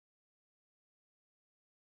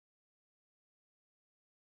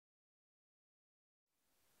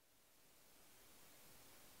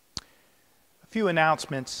few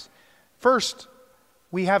announcements. First,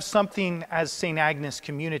 we have something as St. Agnes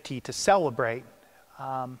community to celebrate,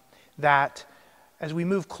 that as we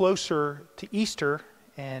move closer to Easter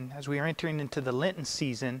and as we are entering into the Lenten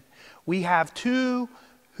season, we have two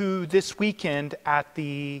who this weekend at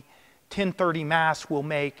the 10:30 Mass will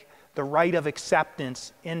make the rite of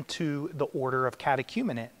acceptance into the order of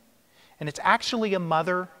catechumenate. And it's actually a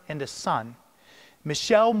mother and a son,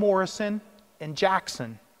 Michelle Morrison and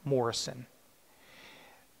Jackson Morrison.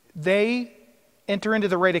 They enter into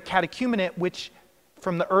the rite of catechumenate, which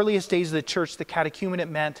from the earliest days of the church, the catechumenate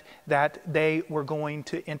meant that they were going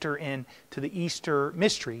to enter into the Easter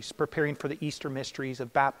mysteries, preparing for the Easter mysteries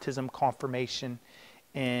of baptism, confirmation,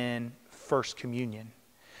 and First Communion.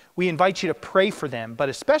 We invite you to pray for them, but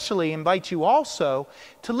especially invite you also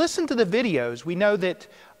to listen to the videos. We know that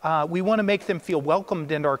we want to make them feel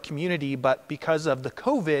welcomed in our community, but because of the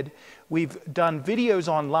COVID, we've done videos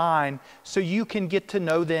online so you can get to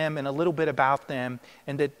know them and a little bit about them,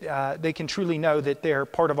 and that they can truly know that they're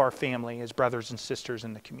part of our family as brothers and sisters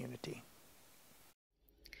in the community.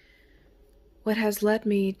 What has led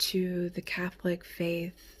me to the Catholic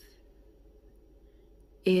faith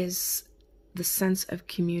is the sense of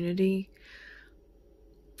community.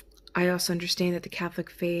 I also understand that the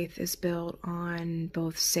Catholic faith is built on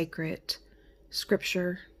both sacred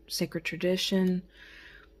scripture, sacred tradition.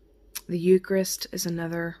 The Eucharist is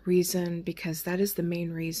another reason, because that is the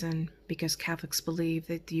main reason, because Catholics believe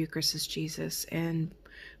that the Eucharist is Jesus, and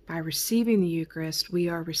by receiving the Eucharist, we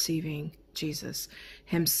are receiving Jesus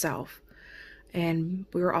himself. And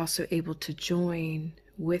we're also able to join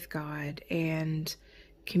with God and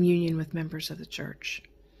communion with members of the church.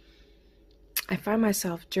 I find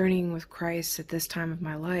myself journeying with Christ at this time of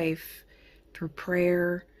my life through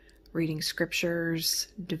prayer, reading scriptures,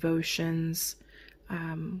 devotions,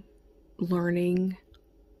 learning,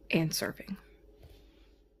 and serving.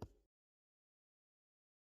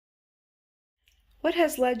 What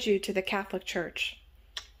has led you to the Catholic Church?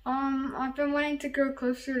 I've been wanting to grow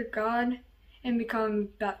closer to God and become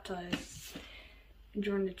baptized and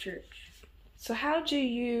join the church. So how do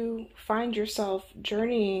you find yourself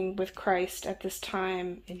journeying with Christ at this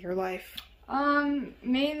time in your life?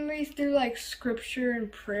 Mainly through like scripture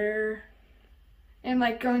and prayer and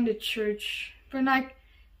like going to church. But not,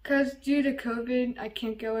 cause due to COVID, I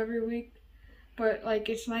can't go every week. But like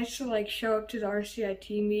it's nice to like show up to the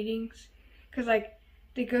RCIT meetings, cause like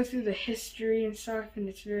they go through the history and stuff, and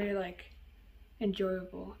it's very like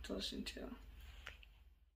enjoyable to listen to.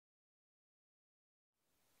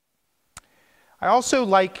 I also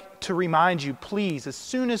like to remind you, please, as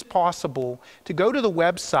soon as possible, to go to the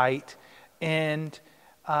website, and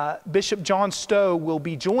Bishop John Stowe will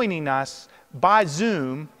be joining us by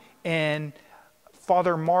Zoom, and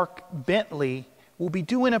Father Mark Bentley will be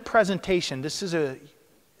doing a presentation. This is a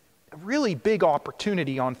really big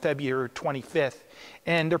opportunity on February 25th,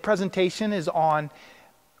 and their presentation is on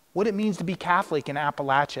what it means to be Catholic in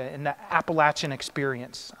Appalachia and the Appalachian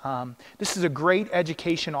experience. This is a great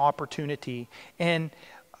education opportunity, and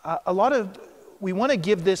we want to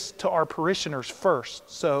give this to our parishioners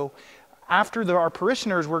first. So after our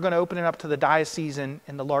parishioners, we're going to open it up to the diocese and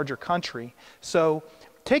the larger country. So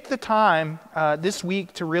take the time this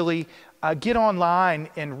week to really get online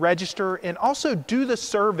and register, and also do the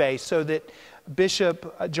survey so that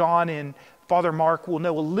Bishop John and Father Mark will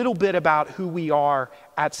know a little bit about who we are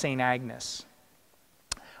at St. Agnes.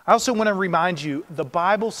 I also want to remind you, the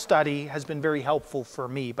Bible study has been very helpful for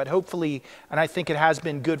me, but hopefully, and I think it has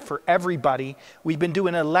been good for everybody, we've been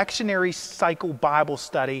doing a lectionary cycle Bible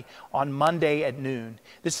study on Monday at noon.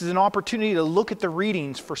 This is an opportunity to look at the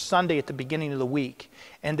readings for Sunday at the beginning of the week,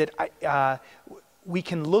 and that we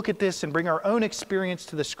can look at this and bring our own experience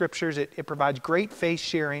to the scriptures. It provides great faith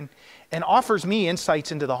sharing and offers me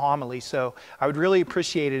insights into the homily. So I would really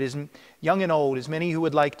appreciate it, as young and old, as many who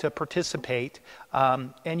would like to participate.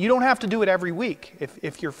 And you don't have to do it every week.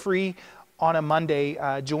 If you're free on a Monday,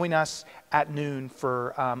 join us at noon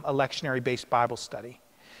for a lectionary-based Bible study.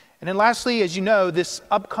 And then lastly, as you know, this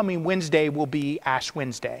upcoming Wednesday will be Ash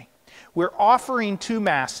Wednesday. We're offering 2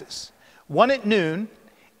 Masses, one at noon.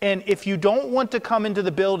 And if you don't want to come into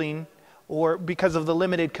the building, or because of the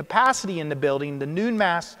limited capacity in the building, the noon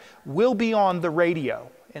Mass will be on the radio.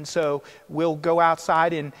 And so we'll go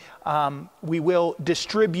outside, and we will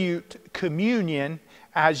distribute communion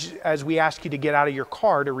as we ask you to get out of your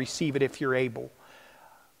car to receive it if you're able.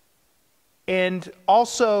 And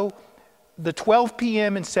also, the 12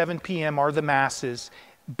 p.m. and 7 p.m. are the Masses,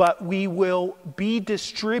 but we will be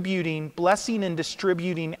blessing and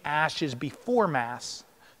distributing ashes before Mass.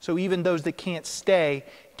 So even those that can't stay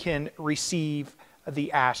can receive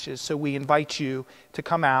the ashes. So we invite you to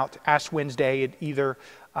come out Ash Wednesday at either,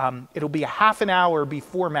 it'll be a half an hour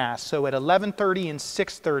before Mass. So at 11:30 and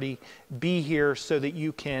 6:30, be here so that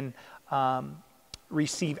you can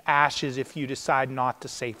receive ashes if you decide not to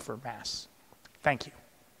say for Mass. Thank you.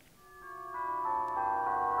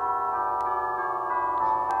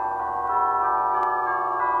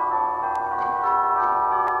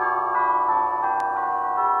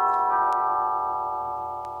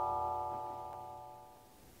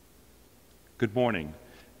 Good morning.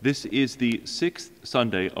 This is the 6th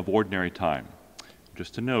Sunday of Ordinary Time.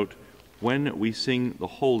 Just to note, when we sing the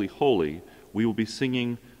Holy, Holy, we will be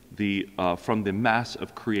singing from the Mass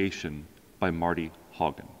of Creation by Marty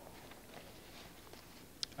Haugen.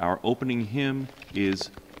 Our opening hymn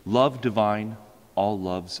is Love Divine, All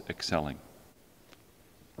Loves Excelling.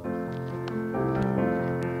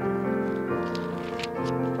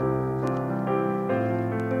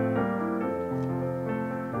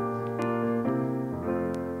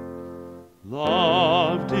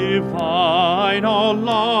 Love divine, all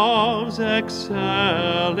loves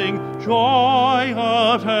excelling, joy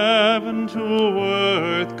of heaven to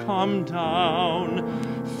earth come down.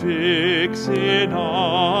 Fix in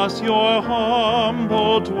us your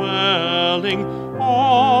humble dwelling,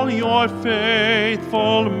 all your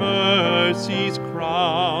faithful mercies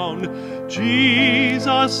crown.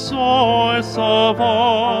 Jesus, source of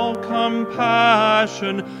all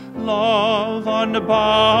compassion, love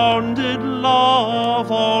unbounded, love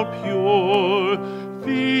all pure,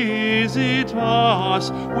 visit us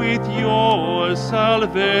with your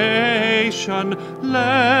salvation.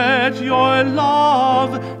 Let your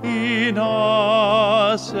love in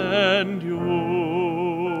us endure.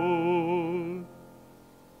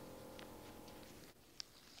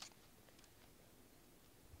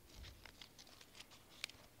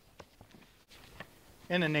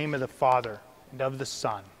 In the name of the Father, and of the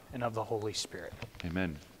Son, and of the Holy Spirit.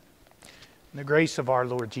 Amen. And the grace of our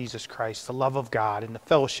Lord Jesus Christ, the love of God, and the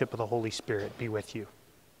fellowship of the Holy Spirit be with you.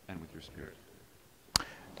 And with your spirit.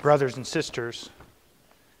 Brothers and sisters,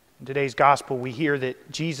 in today's gospel we hear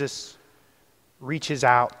that Jesus reaches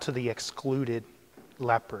out to the excluded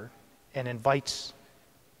leper and invites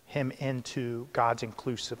him into God's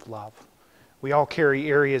inclusive love. We all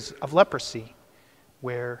carry areas of leprosy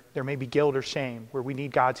where there may be guilt or shame, where we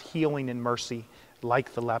need God's healing and mercy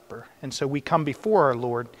like the leper. And so we come before our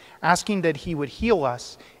Lord asking that he would heal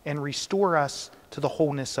us and restore us to the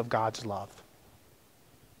wholeness of God's love.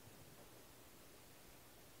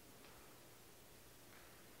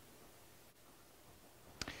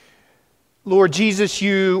 Lord Jesus,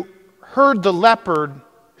 you heard the leper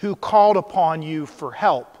who called upon you for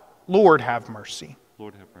help. Lord, have mercy.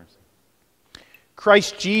 Lord, have mercy.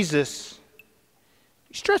 Christ Jesus,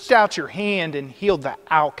 you stretched out your hand and healed the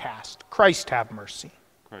outcast. Christ, have mercy.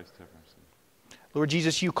 Christ, have mercy. Lord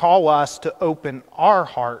Jesus, you call us to open our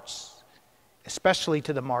hearts, especially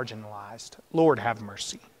to the marginalized. Lord, have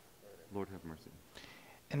mercy. Lord, have mercy.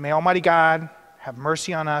 And may Almighty God have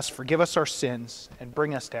mercy on us, forgive us our sins, and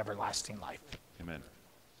bring us to everlasting life. Amen.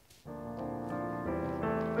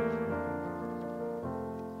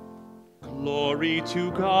 Glory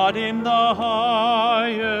to God in the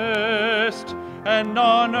highest, and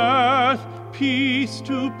on earth peace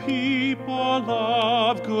to people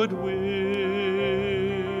of good will.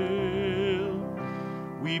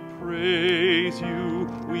 We praise you,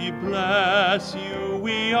 we bless you,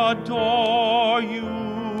 we adore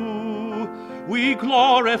you, we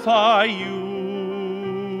glorify you.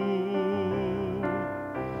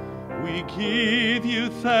 We give you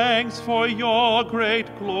thanks for your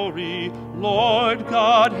great glory, Lord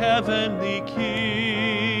God, heavenly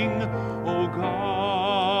King, O God,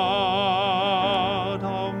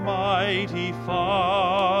 Almighty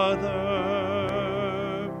Father.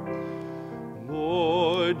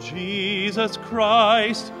 Lord Jesus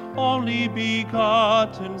Christ, only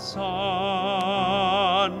begotten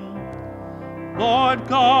Son, Lord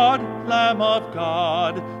God, Lamb of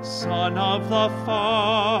God, Son of the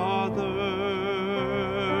Father,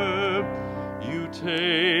 you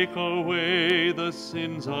take away the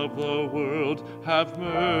sins of the world, have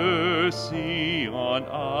mercy on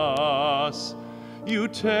us. You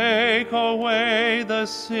take away the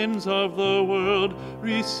sins of the world,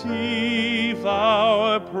 receive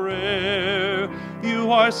our prayer.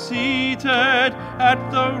 You are seated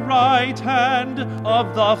at the right hand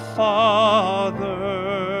of the Father.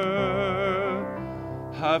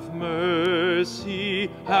 Have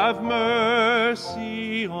mercy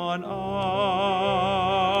on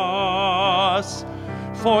us.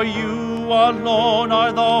 For you alone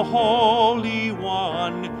are the Holy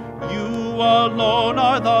One. You alone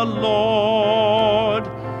are the Lord.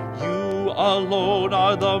 You alone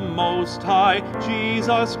are the Most High,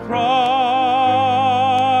 Jesus Christ.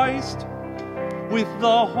 With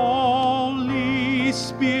the Holy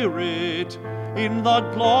Spirit, in the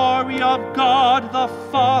glory of God the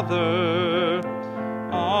Father.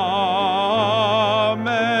 Amen.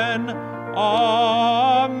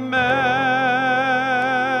 Amen.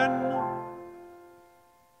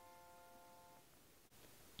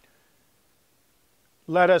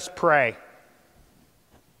 Let us pray.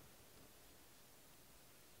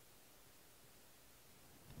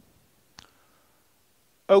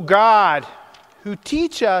 O God, who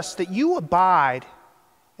teach us that you abide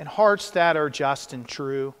in hearts that are just and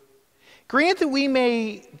true, grant that we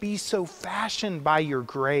may be so fashioned by your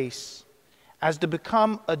grace as to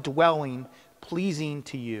become a dwelling pleasing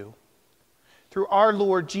to you. Through our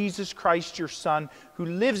Lord Jesus Christ, your Son, who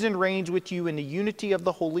lives and reigns with you in the unity of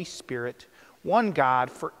the Holy Spirit, one God,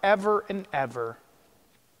 forever and ever.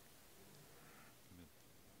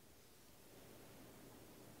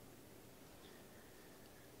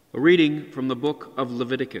 A reading from the book of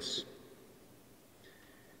Leviticus.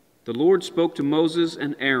 The Lord spoke to Moses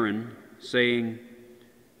and Aaron, saying,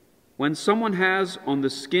 "When someone has on the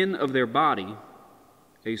skin of their body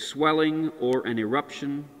a swelling or an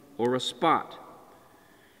eruption or a spot,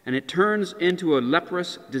 and it turns into a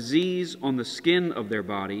leprous disease on the skin of their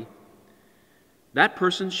body, that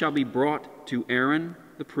person shall be brought to Aaron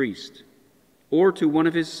the priest, or to one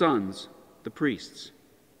of his sons, the priests.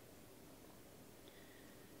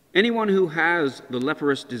 Anyone who has the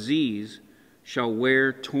leprous disease shall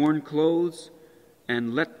wear torn clothes,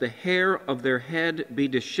 and let the hair of their head be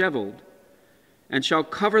disheveled, and shall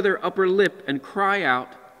cover their upper lip and cry out,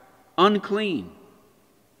 'Unclean,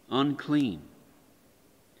 unclean.'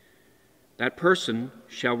 That person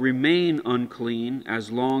shall remain unclean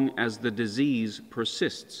as long as the disease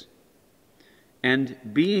persists. And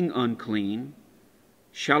being unclean,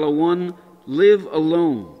 shall a one live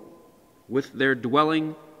alone with their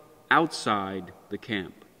dwelling outside the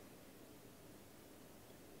camp."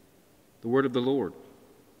 The word of the Lord.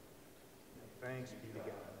 Thanks be to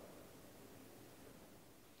God.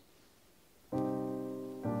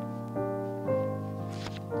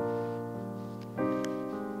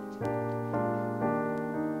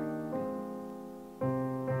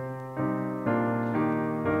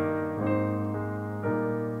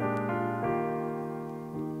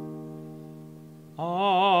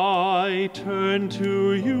 I turn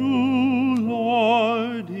to you,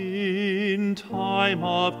 Lord, in time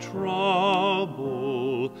of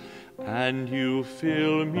trouble, and you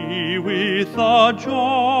fill me with the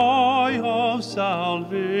joy of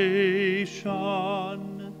salvation.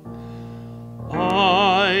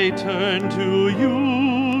 I turn to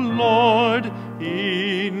you, Lord,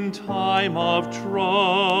 in time of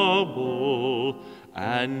trouble,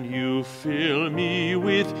 and you fill me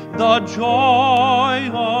with the joy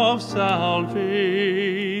of salvation.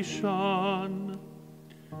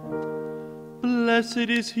 Blessed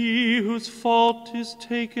is he whose fault is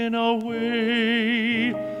taken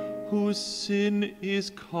away, whose sin is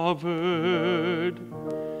covered.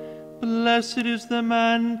 Blessed is the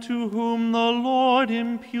man to whom the Lord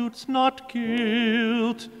imputes not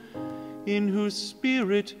guilt, in whose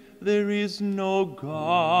spirit there is no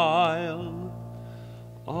guile.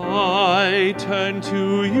 I turn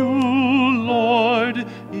to you, Lord,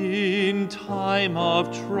 in time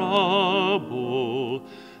of trouble,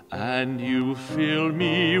 and you fill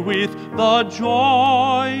me with the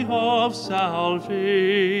joy of salvation.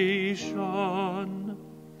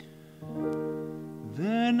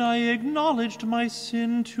 Then I acknowledged my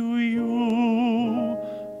sin to you,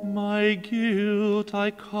 my guilt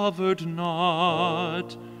I covered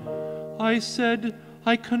not. I said,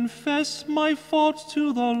 I confess my faults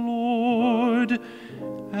to the Lord,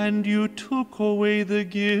 and you took away the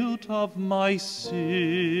guilt of my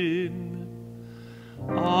sin.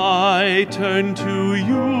 I turn to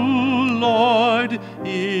you, Lord,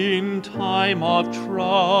 in time of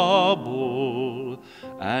trouble,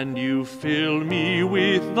 and you fill me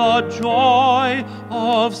with the joy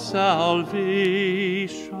of salvation.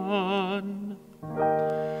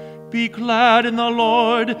 Be glad in the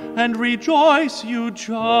Lord and rejoice, you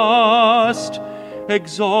just.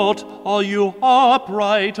 Exult, all you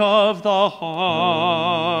upright of the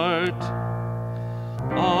heart.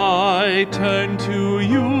 I turn to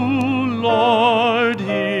you, Lord,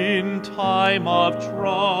 in time of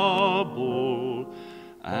trouble,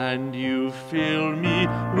 and you fill me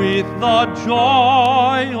with the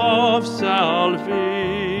joy of salvation.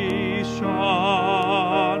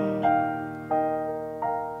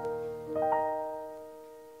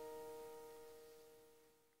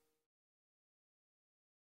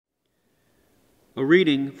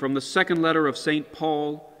 reading from the second letter of St.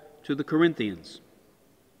 Paul to the Corinthians.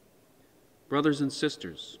 Brothers and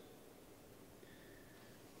sisters,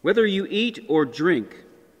 whether you eat or drink,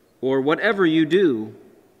 or whatever you do,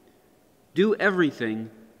 do everything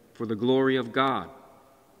for the glory of God.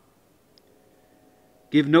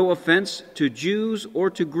 Give no offense to Jews or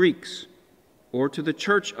to Greeks, or to the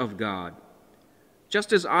church of God,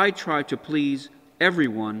 just as I try to please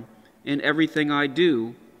everyone in everything I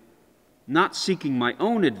do, not seeking my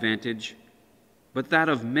own advantage, but that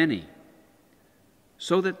of many,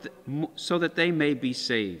 so that they may be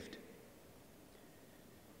saved.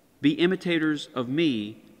 Be imitators of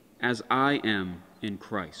me as I am in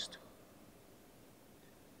Christ.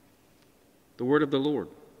 The word of the Lord.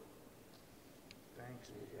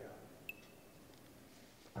 Thanks be to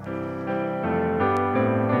God.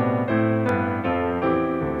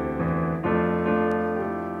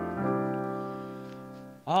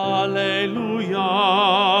 Alleluia,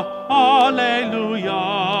 alleluia,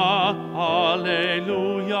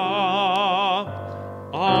 alleluia,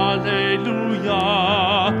 alleluia,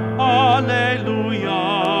 alleluia,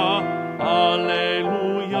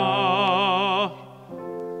 alleluia.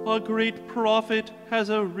 A great prophet has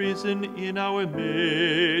arisen in our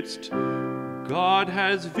midst. God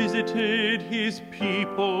has visited his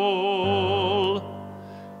people.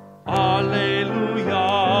 Alleluia,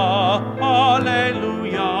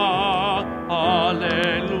 alleluia,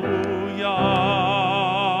 alleluia.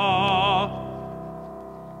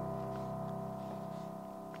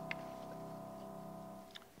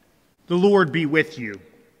 The Lord be with you.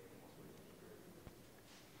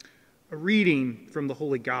 A reading from the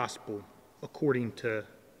Holy Gospel according to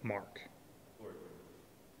Mark.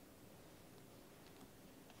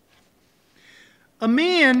 A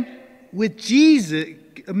man with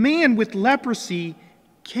leprosy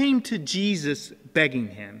came to Jesus begging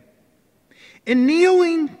him, and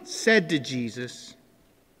kneeling said to Jesus,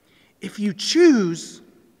 "If you choose,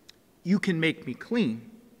 you can make me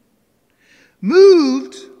clean."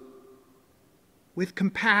 Moved with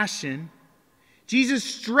compassion, Jesus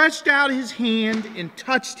stretched out his hand and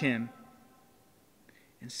touched him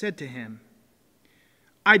and said to him,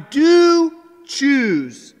 "I do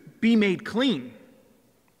choose, be made clean."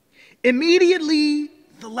 Immediately,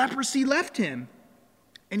 the leprosy left him,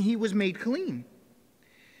 and he was made clean.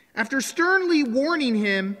 After sternly warning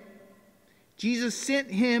him, Jesus sent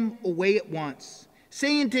him away at once,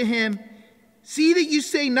 saying to him, "See that you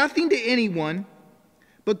say nothing to anyone,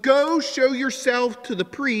 but go show yourself to the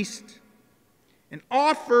priest and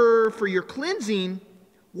offer for your cleansing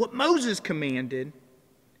what Moses commanded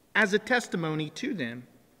as a testimony to them."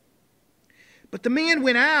 But the man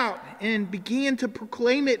went out and began to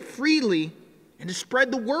proclaim it freely and to spread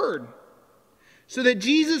the word, so that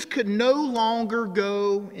Jesus could no longer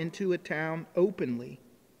go into a town openly,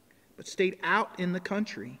 but stayed out in the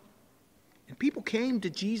country. And people came to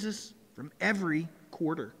Jesus from every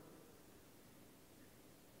quarter.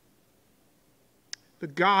 The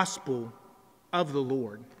Gospel of the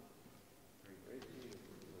Lord.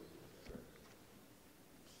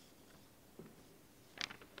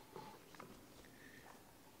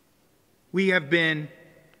 We have been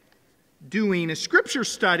doing a scripture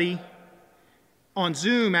study on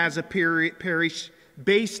Zoom as a parish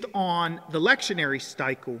based on the lectionary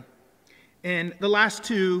cycle. And the last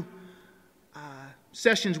two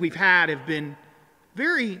sessions we've had have been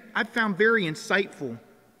I've found very insightful.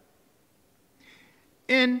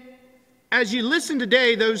 And as you listen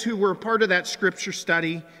today, those who were a part of that scripture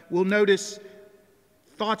study will notice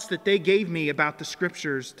thoughts that they gave me about the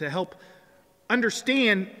scriptures to help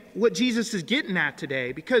understand what Jesus is getting at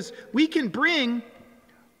today, because we can bring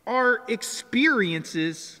our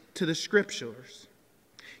experiences to the scriptures.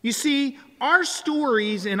 You see, our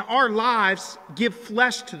stories and our lives give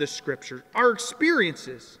flesh to the scripture, our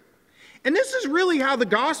experiences. And this is really how the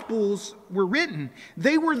Gospels were written.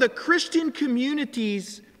 They were the Christian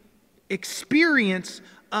community's experience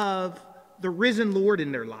of the risen Lord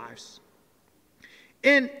in their lives.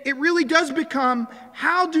 And it really does become,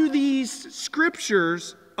 how do these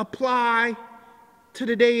scriptures apply to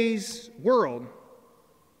today's world?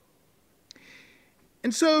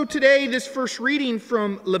 And so today, this first reading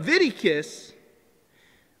from Leviticus,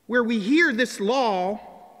 where we hear this law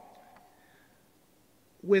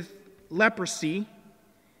with leprosy,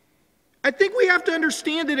 I think we have to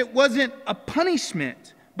understand that it wasn't a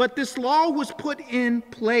punishment, but this law was put in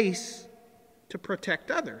place to protect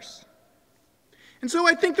others. And so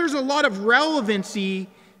I think there's a lot of relevancy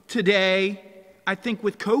today, I think,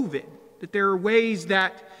 with COVID, that there are ways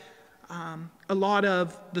that a lot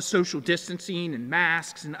of the social distancing and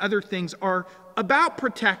masks and other things are about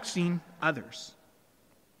protecting others.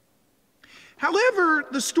 However,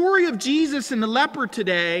 the story of Jesus and the leper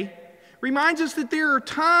today reminds us that there are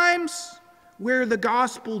times where the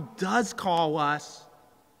gospel does call us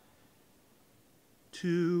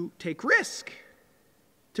to take risk,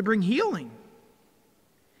 to bring healing.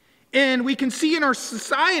 And we can see in our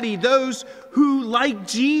society those who, like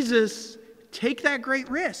Jesus, take that great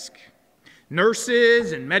risk.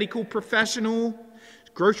 Nurses and medical professionals,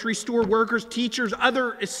 grocery store workers, teachers,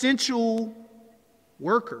 other essential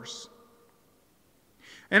workers.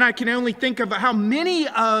 And I can only think of how many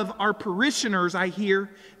of our parishioners I hear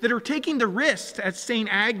that are taking the risk at St.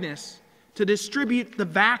 Agnes to distribute the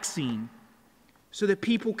vaccine so that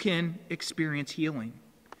people can experience healing.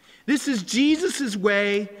 This is Jesus'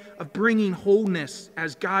 way of bringing wholeness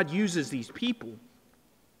as God uses these people.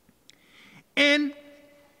 And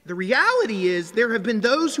the reality is there have been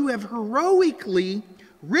those who have heroically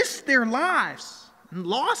risked their lives and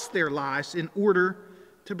lost their lives in order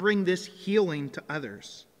to bring this healing to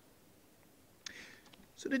others.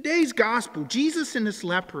 So today's gospel, Jesus and this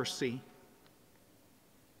leprosy,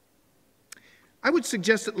 I would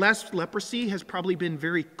suggest that leprosy has probably been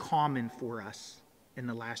very common for us in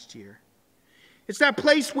the last year. It's that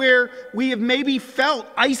place where we have maybe felt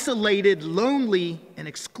isolated, lonely, and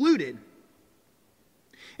excluded.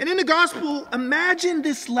 And in the gospel, imagine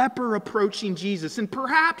this leper approaching Jesus. And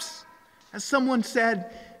perhaps, as someone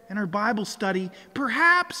said in our Bible study,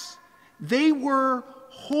 perhaps they were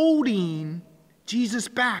holding Jesus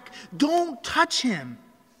back. Don't touch him.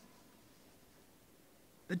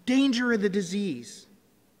 The danger of the disease.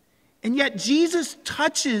 And yet Jesus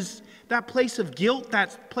touches that place of guilt,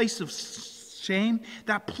 that place of shame,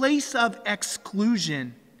 that place of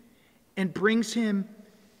exclusion, and brings him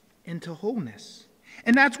into wholeness.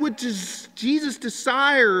 And that's what Jesus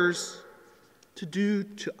desires to do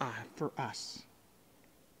for us.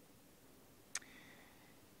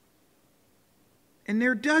 And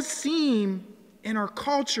there does seem in our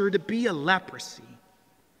culture to be a leprosy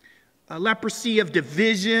of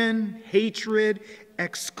division, hatred,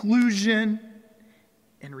 exclusion,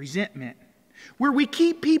 and resentment, where we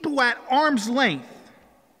keep people at arm's length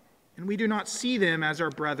and we do not see them as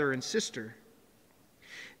our brother and sister.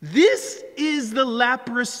 This is the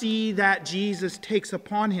leprosy that Jesus takes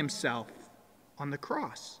upon himself on the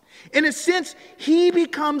cross. In a sense, he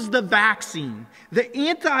becomes the vaccine, the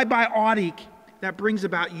antibiotic that brings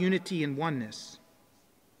about unity and oneness.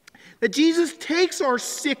 That Jesus takes our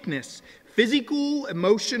sickness, physical,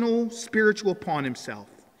 emotional, spiritual, upon himself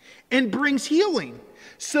and brings healing.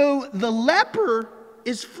 So the leper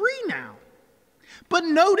is free now. But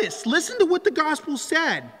notice, listen to what the gospel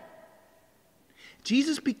said.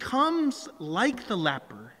 Jesus becomes like the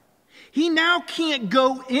leper. He now can't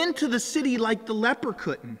go into the city like the leper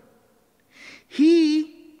couldn't.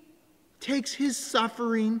 He takes his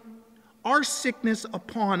suffering, our sickness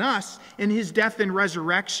upon us in his death and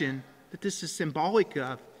resurrection, that this is symbolic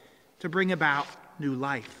of, to bring about new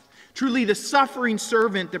life. Truly the suffering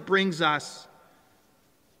servant that brings us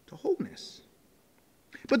to wholeness.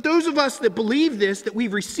 But those of us that believe this, that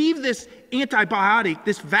we've received this antibiotic,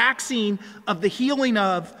 this vaccine of the healing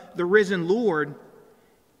of the risen Lord,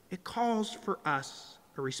 it calls for us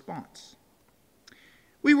a response.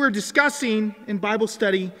 We were discussing in Bible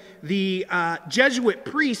study the Jesuit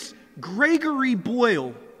priest Gregory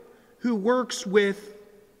Boyle, who works with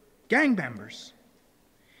gang members.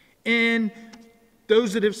 And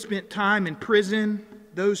those that have spent time in prison,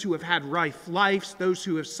 those who have had rough lives, those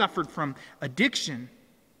who have suffered from addiction.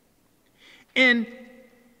 And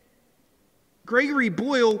Gregory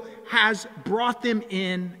Boyle has brought them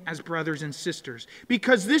in as brothers and sisters,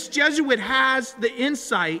 because this Jesuit has the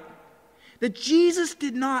insight that Jesus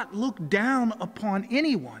did not look down upon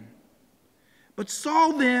anyone, but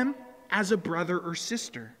saw them as a brother or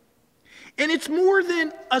sister. And it's more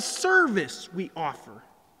than a service we offer.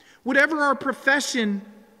 Whatever our profession,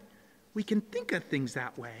 we can think of things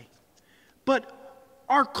that way. But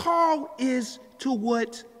our call is to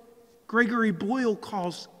what Gregory Boyle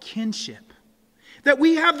calls kinship. That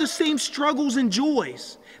we have the same struggles and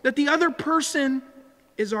joys. That the other person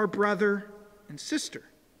is our brother and sister.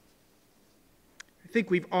 I think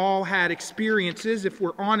we've all had experiences, if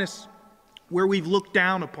we're honest, where we've looked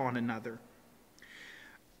down upon another.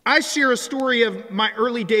 I share a story of my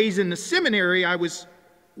early days in the seminary. I was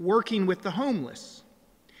working with the homeless.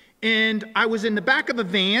 And I was in the back of a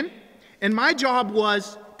van, and my job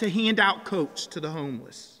was to hand out coats to the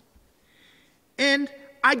homeless. And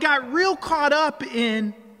I got real caught up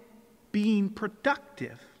in being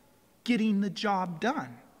productive, getting the job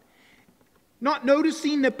done. Not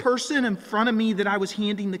noticing the person in front of me that I was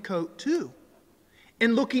handing the coat to,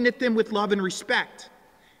 and looking at them with love and respect.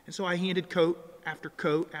 And so I handed coat after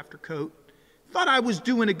coat after coat. Thought I was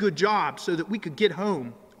doing a good job so that we could get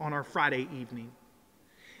home on our Friday evening.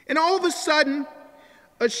 And all of a sudden,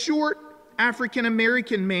 a short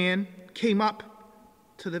African-American man came up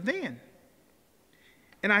to the van.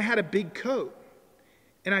 And I had a big coat.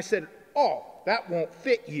 And I said, "Oh, that won't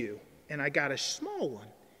fit you." And I got a small one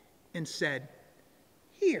and said,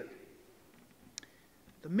 "Here."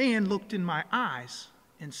 The man looked in my eyes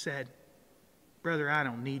and said, "Brother, I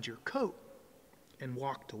don't need your coat," and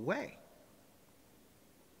walked away.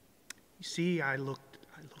 You see, I looked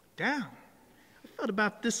down. I felt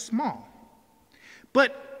about this small.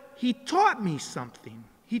 But he taught me something.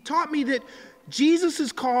 He taught me that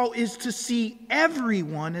Jesus' call is to see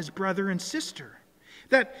everyone as brother and sister.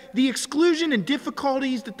 That the exclusion and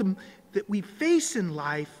difficulties that we face in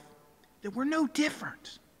life, that we're no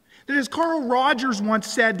different. That as Carl Rogers once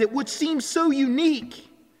said, that what seems so unique,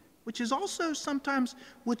 which is also sometimes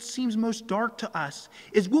what seems most dark to us,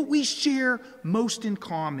 is what we share most in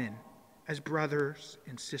common as brothers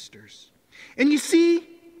and sisters. And you see,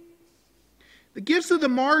 the gifts of the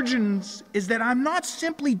margins is that I'm not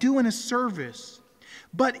simply doing a service,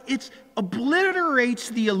 but it obliterates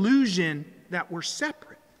the illusion that we're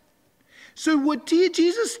separate. So what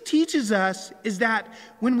Jesus teaches us is that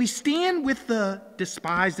when we stand with the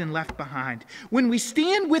despised and left behind, when we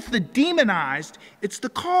stand with the demonized, it's the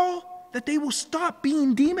call that they will stop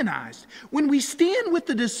being demonized. When we stand with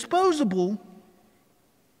the disposable,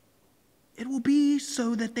 it will be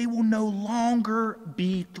so that they will no longer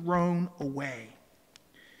be thrown away.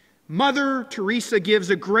 Mother Teresa gives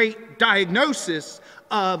a great diagnosis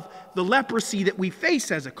of the leprosy that we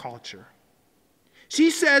face as a culture. She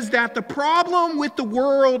says that the problem with the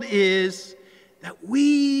world is that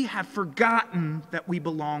we have forgotten that we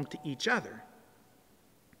belong to each other.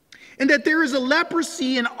 And that there is a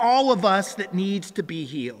leprosy in all of us that needs to be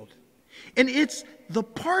healed. And it's the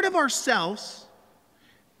part of ourselves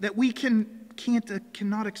that we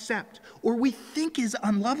cannot accept, or we think is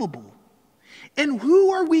unlovable. And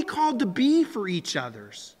who are we called to be for each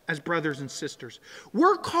other as brothers and sisters?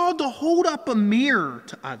 We're called to hold up a mirror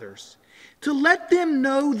to others, to let them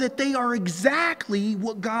know that they are exactly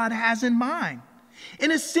what God has in mind. In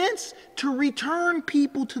a sense, to return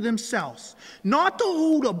people to themselves, not to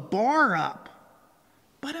hold a bar up,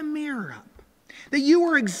 but a mirror up. That you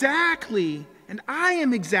are exactly, and I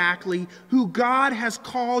am exactly, who God has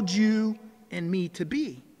called you and me to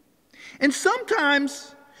be. And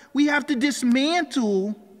sometimes we have to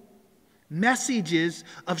dismantle messages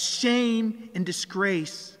of shame and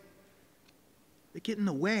disgrace that get in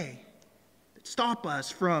the way, that stop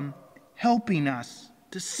us from helping us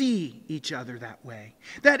to see each other that way.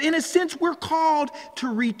 That in a sense we're called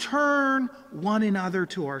to return one another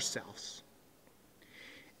to ourselves.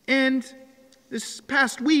 And this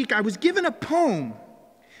past week I was given a poem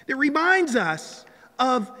that reminds us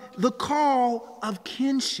of the call of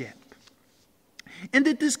kinship. And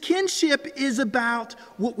that this kinship is about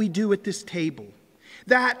what we do at this table.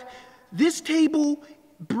 That this table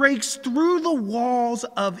breaks through the walls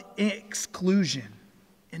of exclusion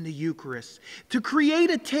in the Eucharist to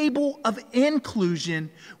create a table of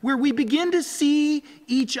inclusion where we begin to see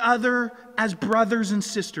each other as brothers and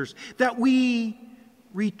sisters. That we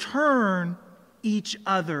return each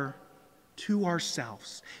other to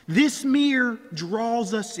ourselves. This mirror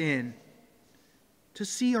draws us in to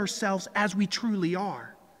see ourselves as we truly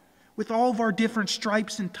are, with all of our different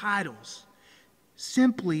stripes and titles,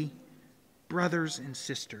 simply brothers and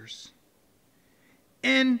sisters.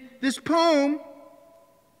 And this poem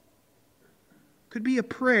could be a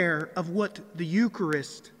prayer of what the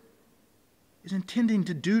Eucharist is intending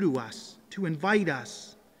to do to us, to invite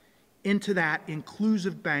us into that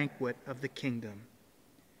inclusive banquet of the kingdom.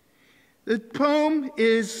 The poem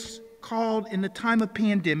is called In the Time of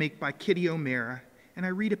Pandemic by Kitty O'Mara. And I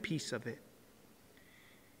read a piece of it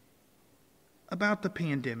about the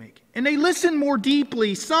pandemic. And they listened more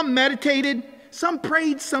deeply. Some meditated, some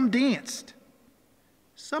prayed, some danced.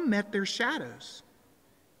 Some met their shadows.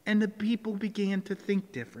 And the people began to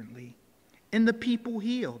think differently. And the people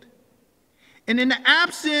healed. And in the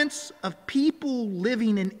absence of people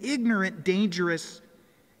living in ignorant, dangerous,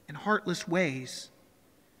 and heartless ways,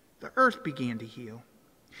 the earth began to heal.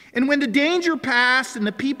 And when the danger passed and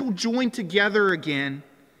the people joined together again,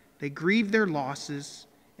 they grieved their losses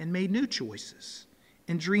and made new choices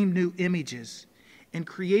and dreamed new images and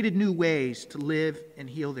created new ways to live and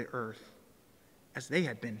heal the earth as they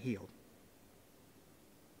had been healed.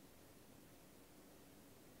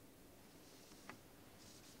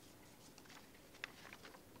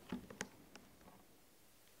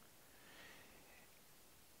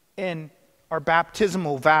 And our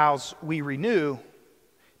baptismal vows we renew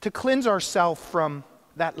to cleanse ourselves from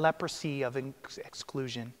that leprosy of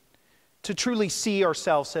exclusion, to truly see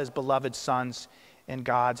ourselves as beloved sons and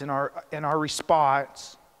gods. And our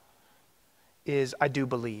response is, I do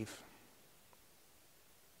believe.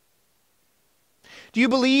 Do you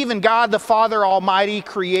believe in God the Father Almighty,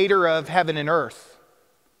 creator of heaven and earth?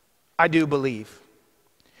 I do believe.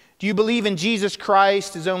 Do you believe in Jesus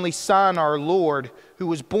Christ, his only Son, our Lord, who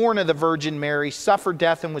was born of the Virgin Mary, suffered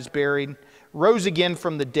death and was buried, rose again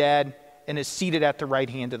from the dead, and is seated at the right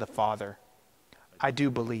hand of the Father? I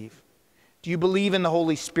do believe. Do you believe in the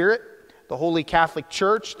Holy Spirit, the Holy Catholic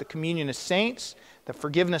Church, the communion of saints, the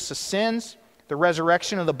forgiveness of sins, the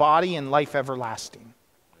resurrection of the body, and life everlasting?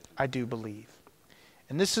 I do believe.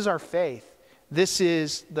 And this is our faith. This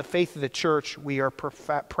is the faith of the church we are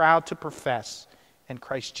proud to profess in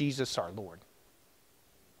Christ Jesus our Lord.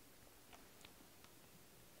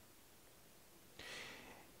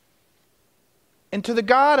 And to the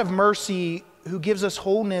God of mercy who gives us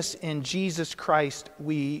wholeness in Jesus Christ,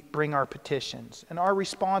 we bring our petitions. And our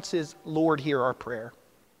response is, Lord, hear our prayer.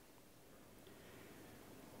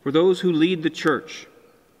 For those who lead the church,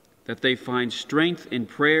 that they find strength in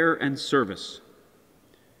prayer and service,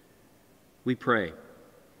 we pray,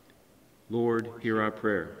 Lord, hear our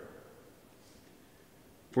prayer.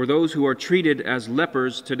 For those who are treated as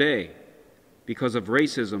lepers today because of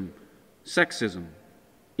racism, sexism,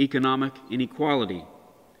 economic inequality,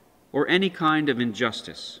 or any kind of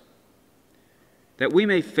injustice, that we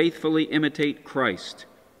may faithfully imitate Christ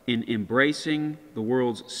in embracing the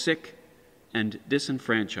world's sick and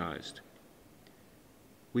disenfranchised,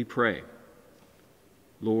 we pray,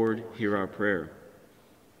 Lord, hear our prayer.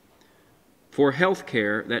 For health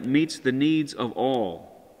care that meets the needs of all,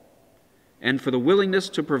 and for the willingness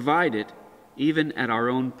to provide it even at our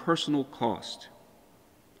own personal cost,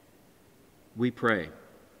 we pray,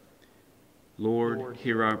 Lord,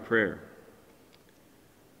 hear our prayer.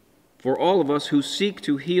 For all of us who seek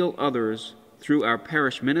to heal others through our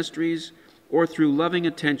parish ministries or through loving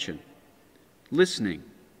attention, listening,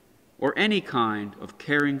 or any kind of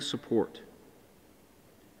caring support,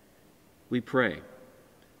 we pray,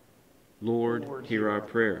 Lord, hear our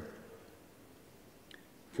prayer.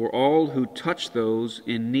 For all who touch those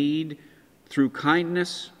in need through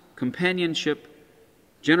kindness, companionship,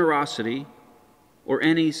 generosity, or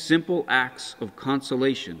any simple acts of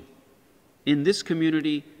consolation in this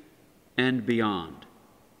community and beyond,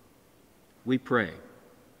 we pray,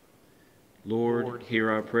 Lord,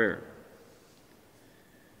 hear our prayer.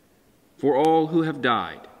 For all who have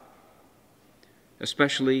died,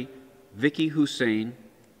 especially Vicky Hussein,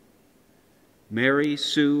 Mary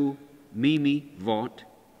Sue Mimi Vaught,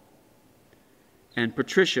 and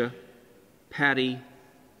Patricia Patty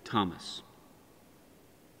Thomas.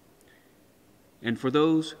 And for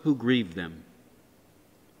those who grieve them,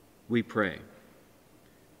 we pray,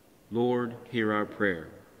 Lord, hear our prayer.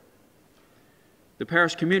 The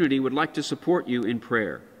parish community would like to support you in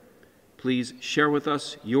prayer. Please share with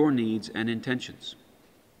us your needs and intentions.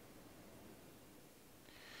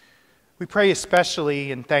 We pray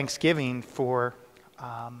especially in Thanksgiving for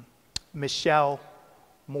Michelle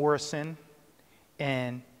Morrison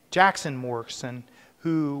and Jackson Morrison,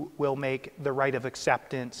 who will make the rite of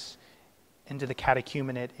acceptance into the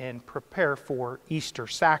catechumenate and prepare for Easter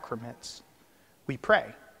sacraments. We pray.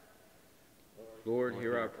 Lord,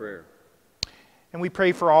 hear our prayer. And we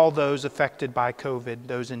pray for all those affected by COVID,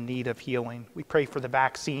 those in need of healing. We pray for the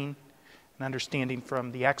vaccine, and understanding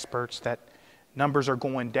from the experts that numbers are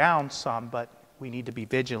going down some, but we need to be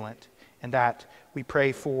vigilant. And that we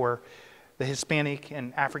pray for the Hispanic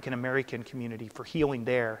and African American community for healing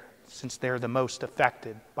there, since they're the most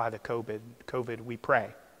affected by the COVID, we pray.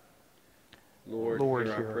 Lord,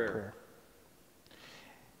 hear our prayer.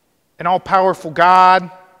 And all-powerful God,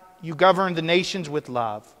 you govern the nations with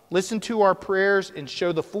love. Listen to our prayers and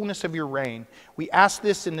show the fullness of your reign. We ask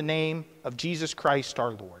this in the name of Jesus Christ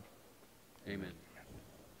our Lord. Amen.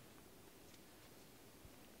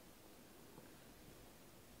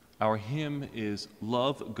 Our hymn is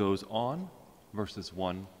Love Goes On, verses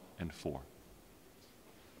 1 and 4.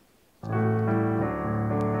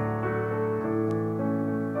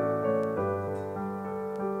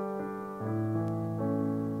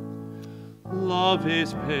 Love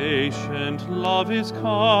is patient, love is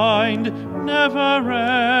kind, never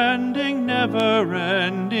ending,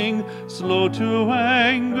 slow to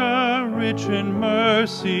anger, rich in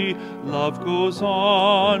mercy. Love goes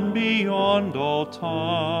on beyond all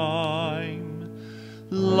time.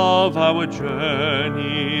 Love our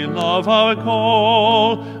journey, love our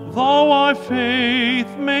call, Though our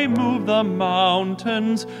faith may move the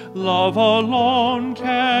mountains, love alone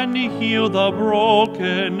can heal the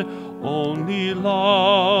broken. Only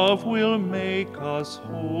love will make us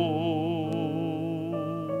whole.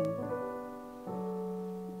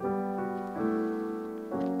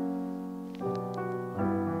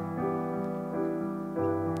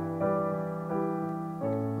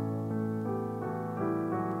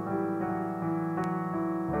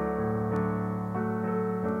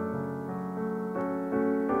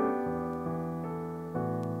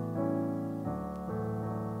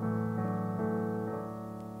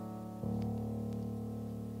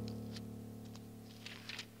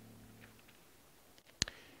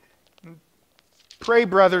 Pray,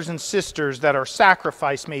 brothers and sisters, that our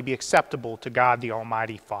sacrifice may be acceptable to God the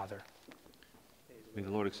Almighty Father. May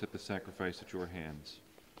the Lord accept the sacrifice at your hands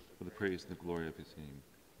for the praise and the glory of his name,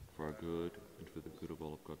 for our good and for the good of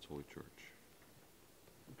all of God's holy church.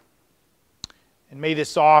 And may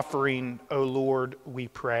this offering, O Lord, we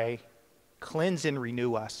pray, cleanse and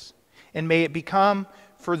renew us. And may it become,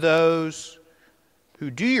 for those who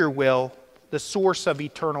do your will, the source of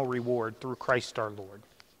eternal reward through Christ our Lord.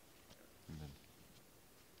 Amen.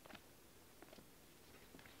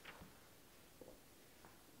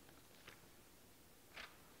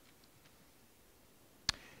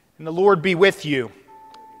 And the Lord be with you.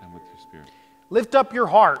 And with your spirit. Lift up your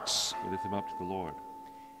hearts, We lift them up to the Lord.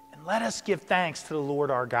 and let us give thanks to the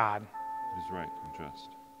Lord our God. It is right and just.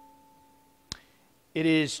 It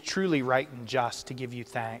is truly right and just to give you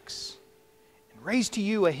thanks and raise to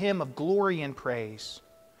you a hymn of glory and praise,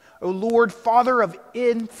 O Lord, Father of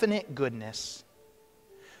infinite goodness.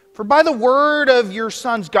 For by the word of your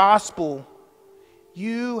Son's gospel,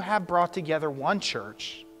 you have brought together one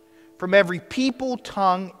church from every people,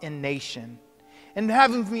 tongue, and nation. And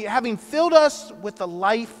having filled us with the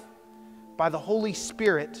life by the Holy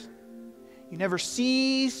Spirit, you never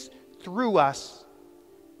cease through us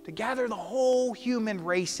to gather the whole human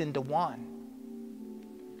race into one.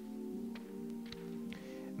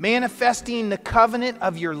 Manifesting the covenant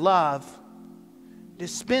of your love,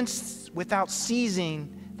 dispensed without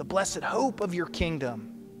ceasing the blessed hope of your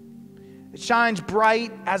kingdom. It shines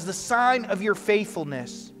bright as the sign of your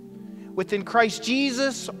faithfulness. Within Christ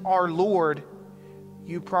Jesus our Lord,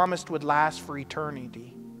 you promised would last for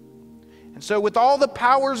eternity. And so with all the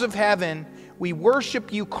powers of heaven, we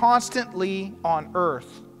worship you constantly on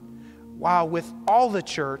earth, while with all the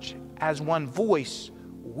church, as one voice,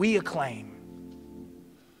 we acclaim.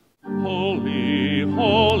 Holy,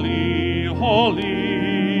 holy,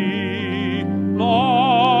 holy,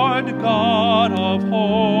 Lord God of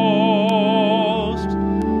hosts,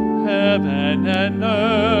 heaven and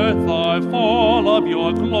earth are full of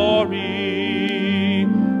your glory.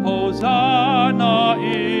 Hosanna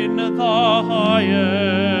in the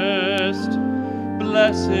highest.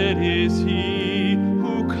 Blessed is he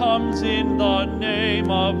who comes in the name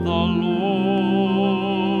of the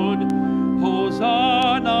Lord.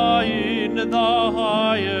 Hosanna in the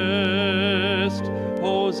highest.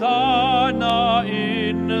 Hosanna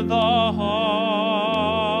in the highest.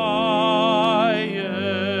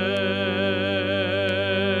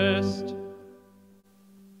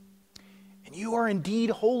 And you are indeed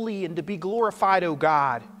holy and to be glorified, O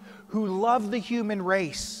God, who love the human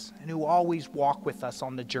race and who always walk with us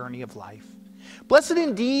on the journey of life. Blessed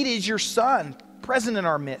indeed is your Son, present in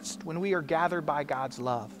our midst when we are gathered by God's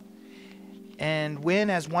love. And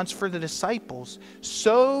when, as once for the disciples,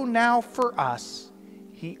 so now for us,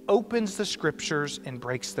 he opens the scriptures and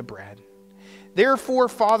breaks the bread. Therefore,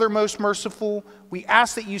 Father most merciful, we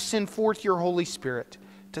ask that you send forth your Holy Spirit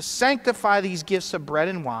to sanctify these gifts of bread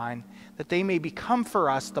and wine, that they may become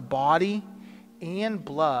for us the body and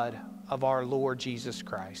blood of our Lord Jesus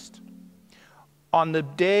Christ. On the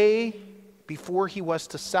day before he was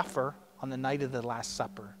to suffer, on the night of the Last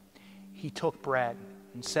Supper, he took bread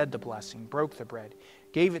and said the blessing, broke the bread,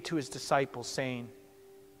 gave it to his disciples, saying,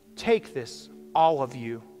 "Take this, all of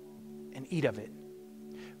you, and eat of it.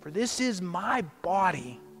 For this is my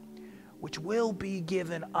body, which will be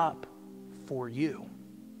given up for you."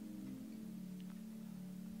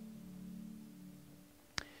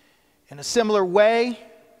 In a similar way,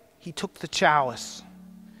 he took the chalice,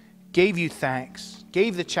 gave you thanks,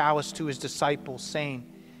 gave the chalice to his disciples,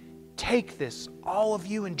 saying, "Take this, all of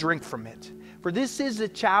you, and drink from it. For this is the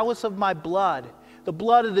chalice of my blood, the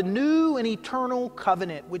blood of the new and eternal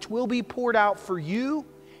covenant, which will be poured out for you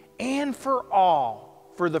and for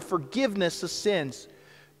all, for the forgiveness of sins.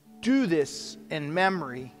 Do this in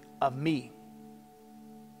memory of me."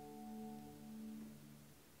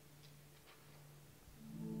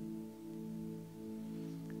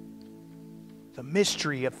 The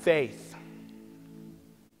mystery of faith.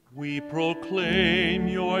 We proclaim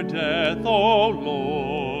your death, O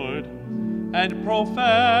Lord, and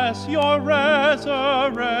profess your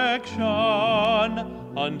resurrection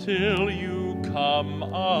until you come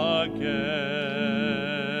again.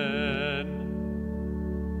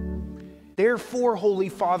 Therefore, Holy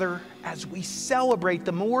Father, as we celebrate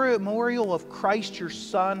the memorial of Christ, your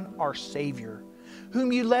Son, our Savior,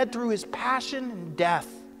 whom you led through his passion and death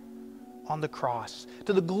on the cross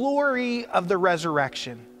to the glory of the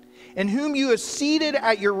resurrection, and whom you have seated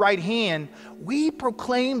at your right hand, we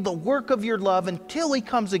proclaim the work of your love until he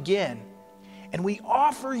comes again. And we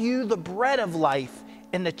offer you the bread of life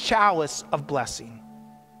and the chalice of blessing.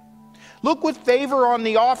 Look with favor on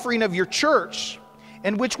the offering of your church,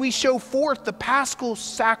 in which we show forth the paschal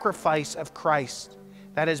sacrifice of Christ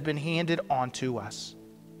that has been handed on to us.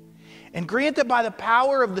 And grant that by the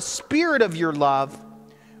power of the Spirit of your love,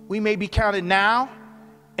 we may be counted now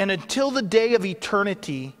and until the day of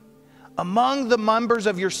eternity among the members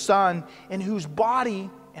of your Son, in whose body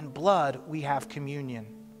and blood we have communion.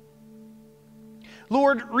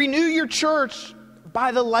 Lord, renew your church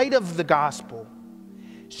by the light of the gospel.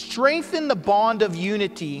 Strengthen the bond of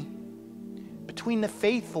unity between the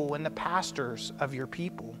faithful and the pastors of your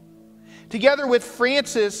people, together with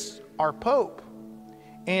Francis, our Pope,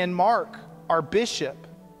 and Mark, our Bishop,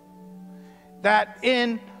 that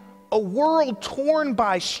in a world torn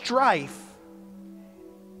by strife,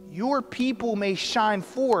 your people may shine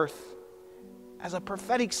forth as a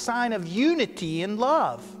prophetic sign of unity and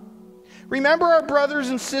love. Remember our brothers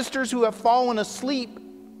and sisters who have fallen asleep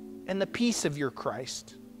in the peace of your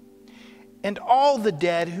Christ, and all the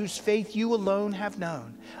dead whose faith you alone have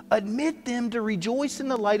known. Admit them to rejoice in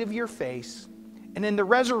the light of your face, and in the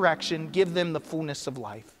resurrection give them the fullness of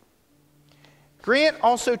life. Grant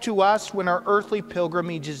also to us, when our earthly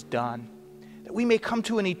pilgrimage is done, that we may come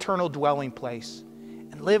to an eternal dwelling place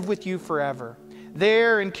and live with you forever,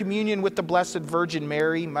 there in communion with the Blessed Virgin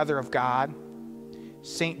Mary, Mother of God,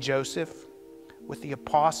 Saint Joseph, with the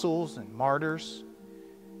apostles and martyrs,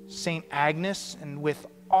 Saint Agnes, and with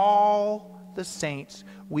all the saints.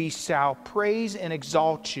 We shall praise and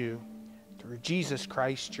exalt you through Jesus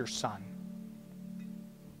Christ, your Son.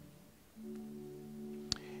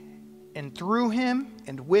 And through him,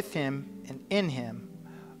 and with him, and in him,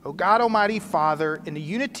 O God Almighty Father, in the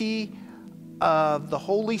unity of the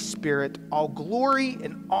Holy Spirit, all glory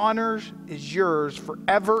and honor is yours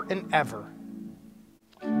forever and ever.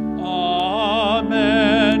 Amen.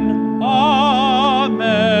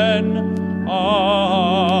 Amen. Amen.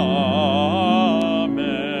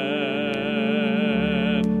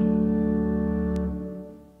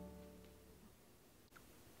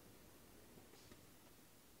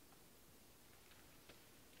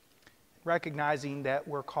 Recognizing that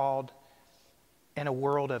we're called in a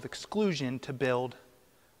world of exclusion to build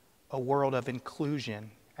a world of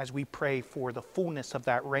inclusion as we pray for the fullness of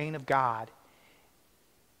that reign of God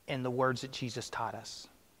in the words that Jesus taught us.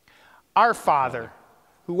 Our Father,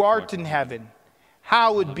 who art in heaven,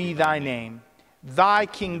 hallowed be thy name. Thy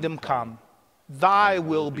kingdom come, thy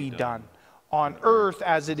will be done, on earth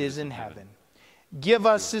as it is in heaven. Give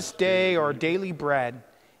us this day our daily bread,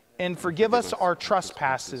 and forgive us our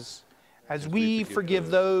trespasses, as we forgive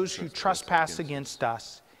those who trespass against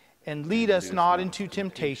us. And lead us not into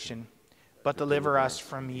temptation, but deliver us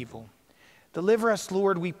from evil. Deliver us,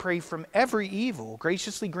 Lord, we pray, from every evil.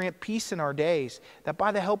 Graciously grant peace in our days, that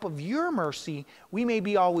by the help of your mercy we may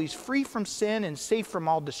be always free from sin and safe from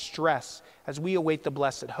all distress, as we await the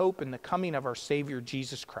blessed hope and the coming of our Savior,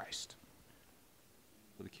 Jesus Christ.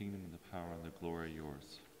 For the kingdom and the power and the glory are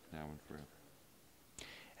yours, now and forever.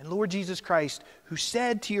 And Lord Jesus Christ, who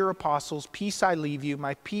said to your apostles, peace I leave you,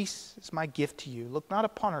 my peace is my gift to you. Look not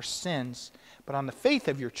upon our sins, but on the faith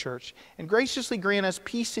of your church, and graciously grant us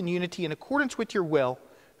peace and unity in accordance with your will,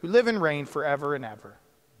 who live and reign forever and ever.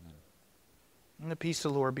 Amen. And the peace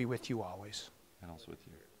of the Lord be with you always. And also with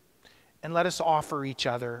you. And let us offer each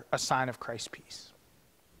other a sign of Christ's peace.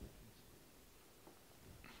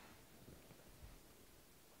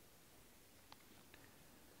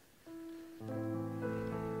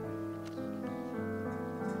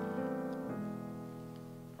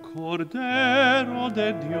 Cordero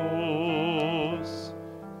de Dios,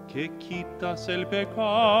 que quitas el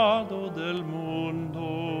pecado del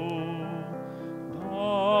mundo,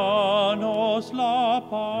 danos la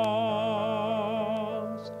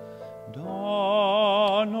paz,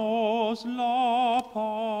 danos la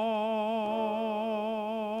paz.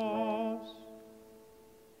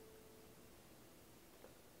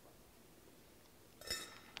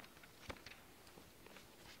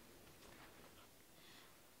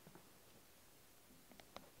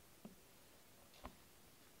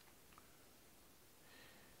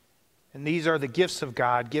 And these are the gifts of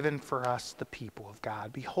God given for us, the people of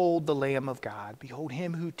God. Behold the Lamb of God. Behold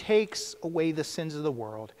him who takes away the sins of the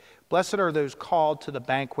world. Blessed are those called to the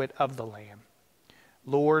banquet of the Lamb.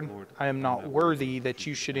 Lord, I am not worthy that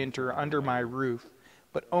you should enter under my roof,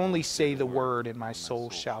 but only say the word, and my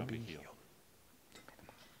soul shall be healed.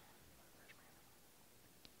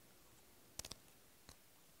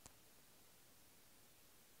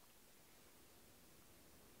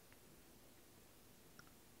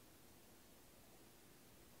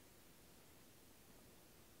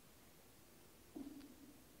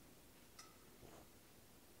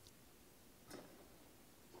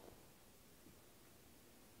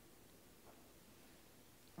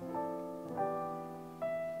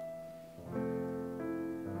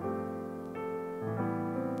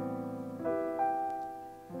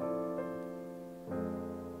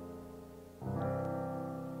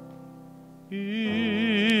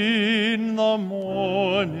 In the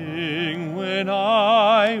morning when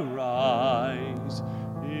I rise,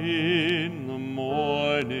 in the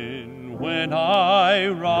morning when I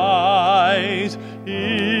rise,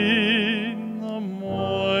 in the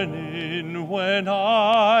morning when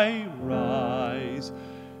I rise,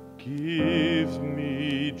 give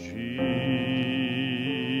me Jesus,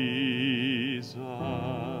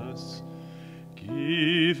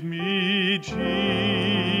 give me Jesus,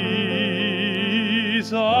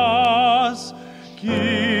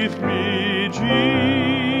 give me Jesus,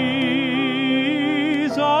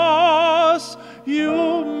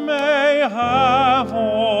 you may have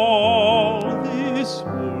all this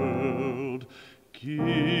world,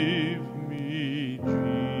 give me Jesus.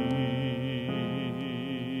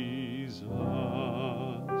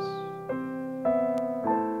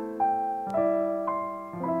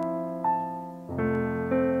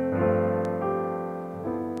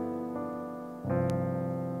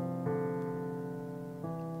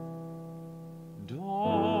 Dark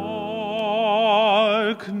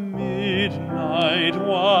midnight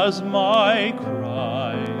was my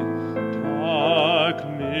cry, dark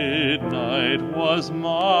midnight was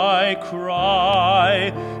my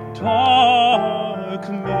cry, dark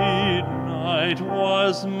midnight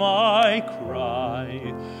was my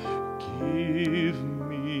cry, give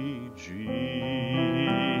me Jesus,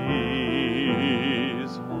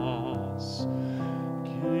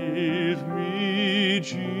 give me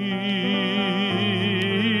Jesus,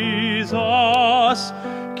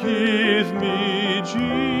 give me Jesus,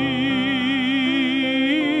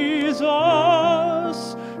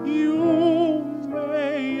 you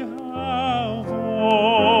may have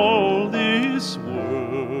all this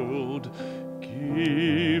world,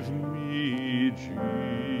 give me Jesus.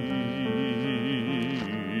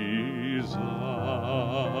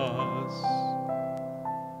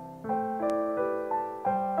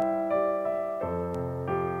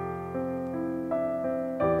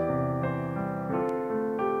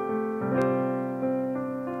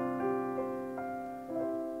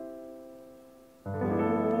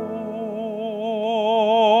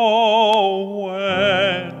 Oh,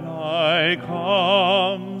 when I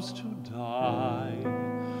comes to die,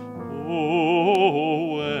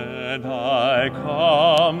 oh, when I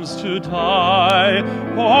comes to die,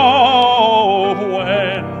 oh,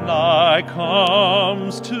 when I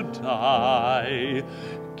comes to die,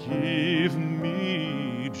 give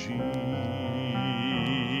me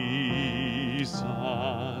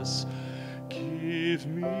Jesus, give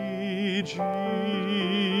me Jesus,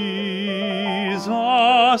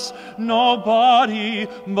 nobody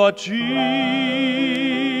but Jesus,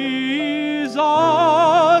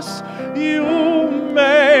 you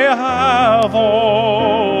may have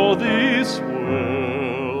all this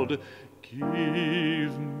world,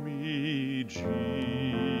 give me Jesus.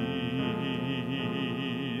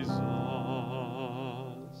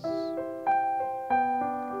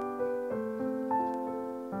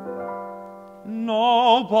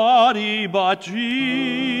 Nobody but Jesus,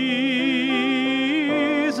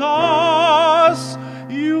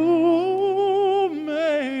 you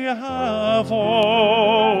may have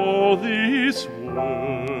all this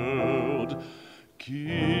world,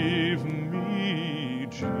 give me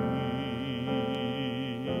Jesus.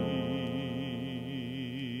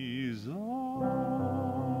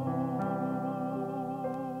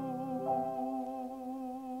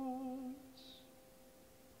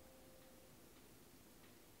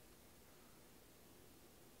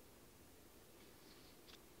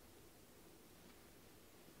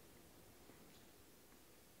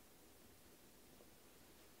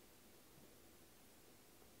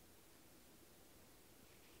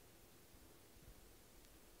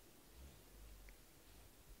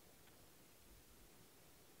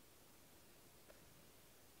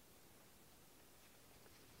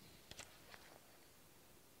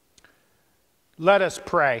 Let us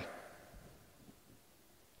pray.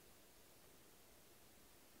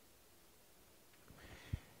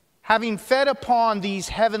 Having fed upon these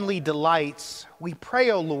heavenly delights, we pray,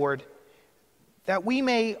 O Lord, that we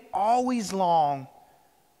may always long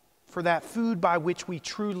for that food by which we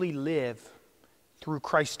truly live through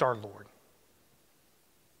Christ our Lord.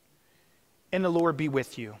 And the Lord be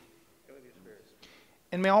with you.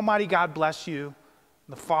 And may Almighty God bless you,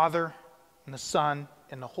 the Father, and the Son,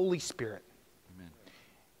 and the Holy Spirit. Amen.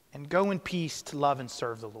 And go in peace to love and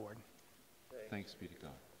serve the Lord. Thanks be to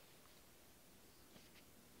God.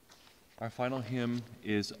 Our final hymn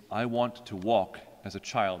is I Want to Walk as a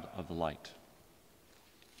Child of the Light.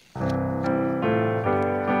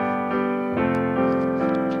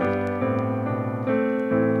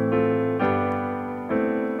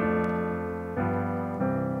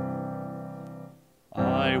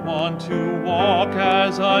 I want to walk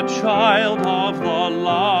as a child of the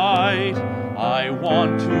light. I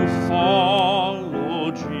want to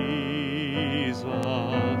follow Jesus.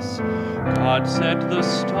 God set the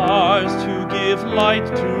stars to give light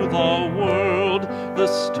to the world. The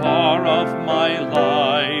star of my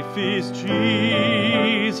life is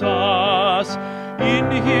Jesus.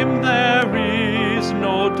 In him there is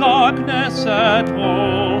no darkness at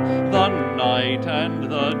all. The night and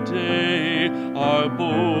the day are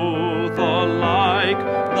both alike.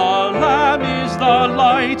 The Lamb is the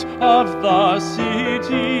light of the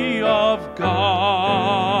city of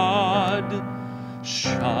God.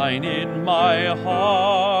 Shine in my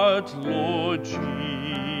heart.